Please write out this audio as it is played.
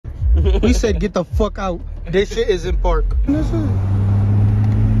We said get the fuck out. This shit is in park. That's it.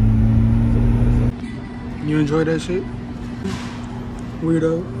 You enjoy that shit?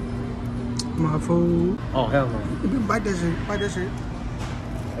 Weirdo. My food. Oh, hell no. Bite that shit. Bite that shit.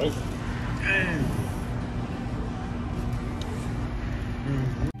 Oh.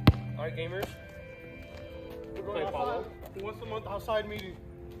 Alright, gamers. We're going outside. Once a month outside meeting.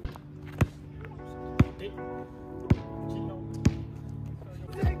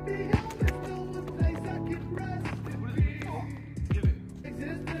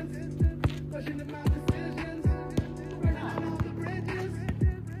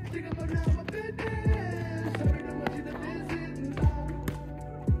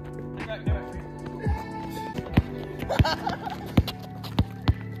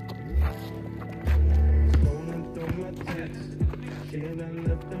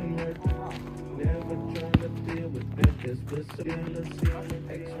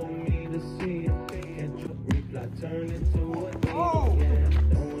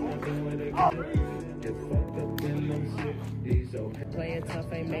 Playing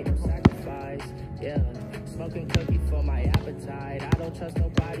tough ain't make no sacrifice. Yeah, smoking cookie for my appetite. I don't trust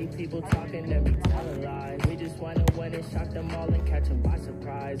nobody, people talking and me telling lies. We just wanna win and shock them all and catch them by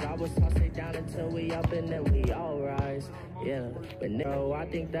surprise. I was tossed it down until we up and then we all rise. Yeah, but no, I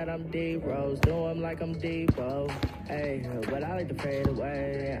think that I'm D-Rose. Do 'em like I'm Debo. Hey, but I like to fade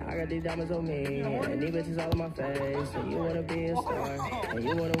away. I got these diamonds on me, and these bitches all in my face. And you wanna be a star, and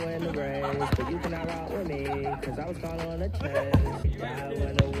you wanna win the race. But you cannot ride with me, cause I was calling on the chase. Die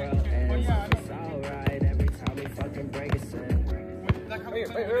when the world ends, it's alright. Every time we fucking break a sin.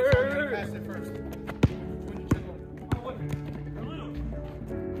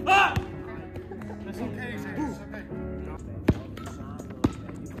 Ah! That's okay, Zach. It's okay.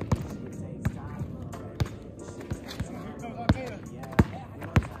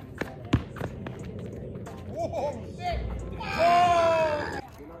 Whoa, shit! Whoa!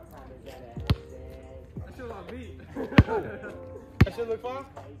 That shit look beat. That shit look fun?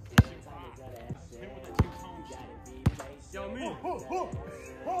 Yo, me.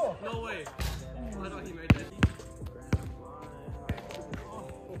 No way. I thought he made that.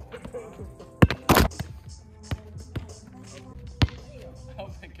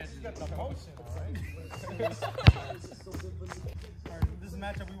 You got the motion, right? This is a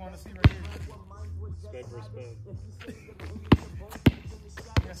matchup we want to see right here. Spin for spin.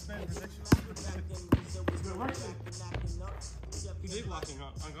 Yeah, spin prediction. He did walking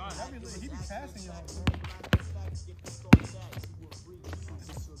up. Oh, God. He be passing y'all, bro.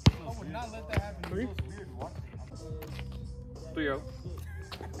 I would not let that happen. Three? 3-0.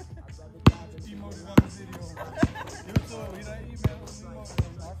 Emoted on the video. Give it to him. He like email.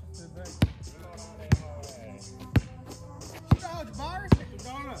 Sit back. Shoot out, Jabari.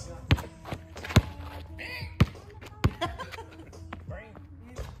 Donna.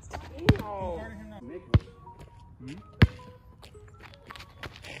 Oh.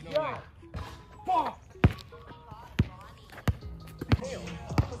 No way. Fuck.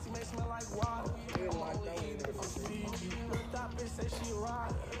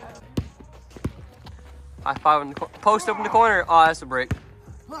 High five in the post up in the corner. Oh, that's a break.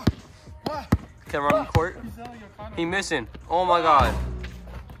 Can run in the court. He missing. Oh my God.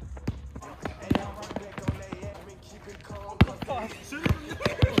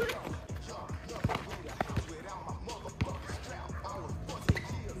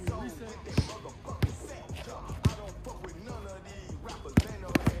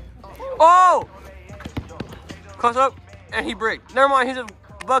 Oh! Close up, and he bricked. Never mind, he's a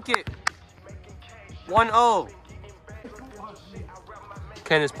bucket. 1-0.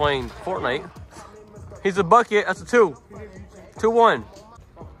 Ken is playing Fortnite. He's a bucket. That's a 2. 2-1.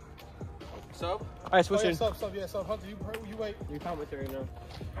 Sub? All right, switch in. Sub. Yeah, sub. Hunter, you wait. You commentary now.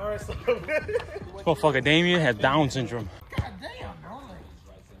 All right, sub. This motherfucker Damien has Down syndrome. God damn, bro.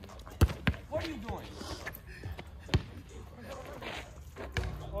 What are you doing?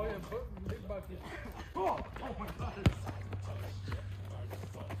 Oh, yeah, big bucket. Oh my God.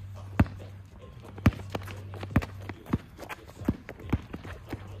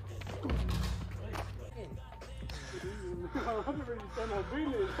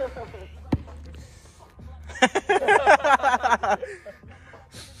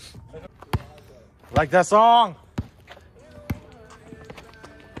 Like that song.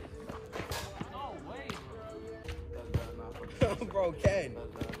 Bro, Ken,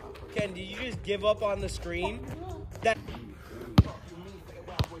 did you just give up on the screen? That.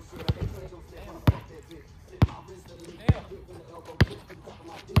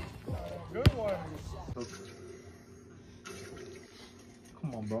 Good one.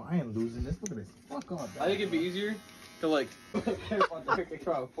 Come on, bro. Bro, I ain't losing this. Look at this. Fuck off. I think it'd be easier to like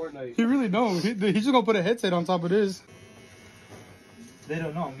Fortnite. He really don't. He's just gonna put a headset on top of this. They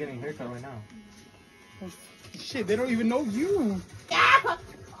don't know I'm getting a haircut right now. Shit, they don't even know you.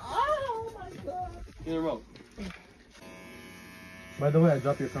 Oh my god. Give me the remote. By the way, I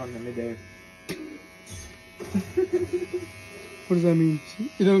dropped your phone in midday. What does that mean?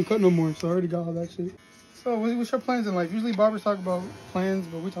 It doesn't cut no more, so I already got all that shit. So, what's your plans in life? Usually barbers talk about plans,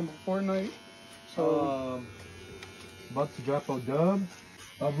 but we talking about Fortnite. So, About to drop a dub.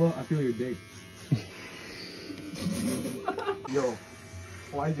 Pablo, I feel your dick. Yo,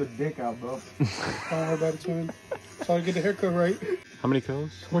 why's your dick out, bro? about the time. So I get the haircut right. How many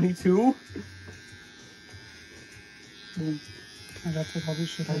kills? 22? Boom. I gotta take all this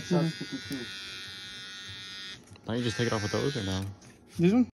shit out. Don't you just take it off with those or no? This one?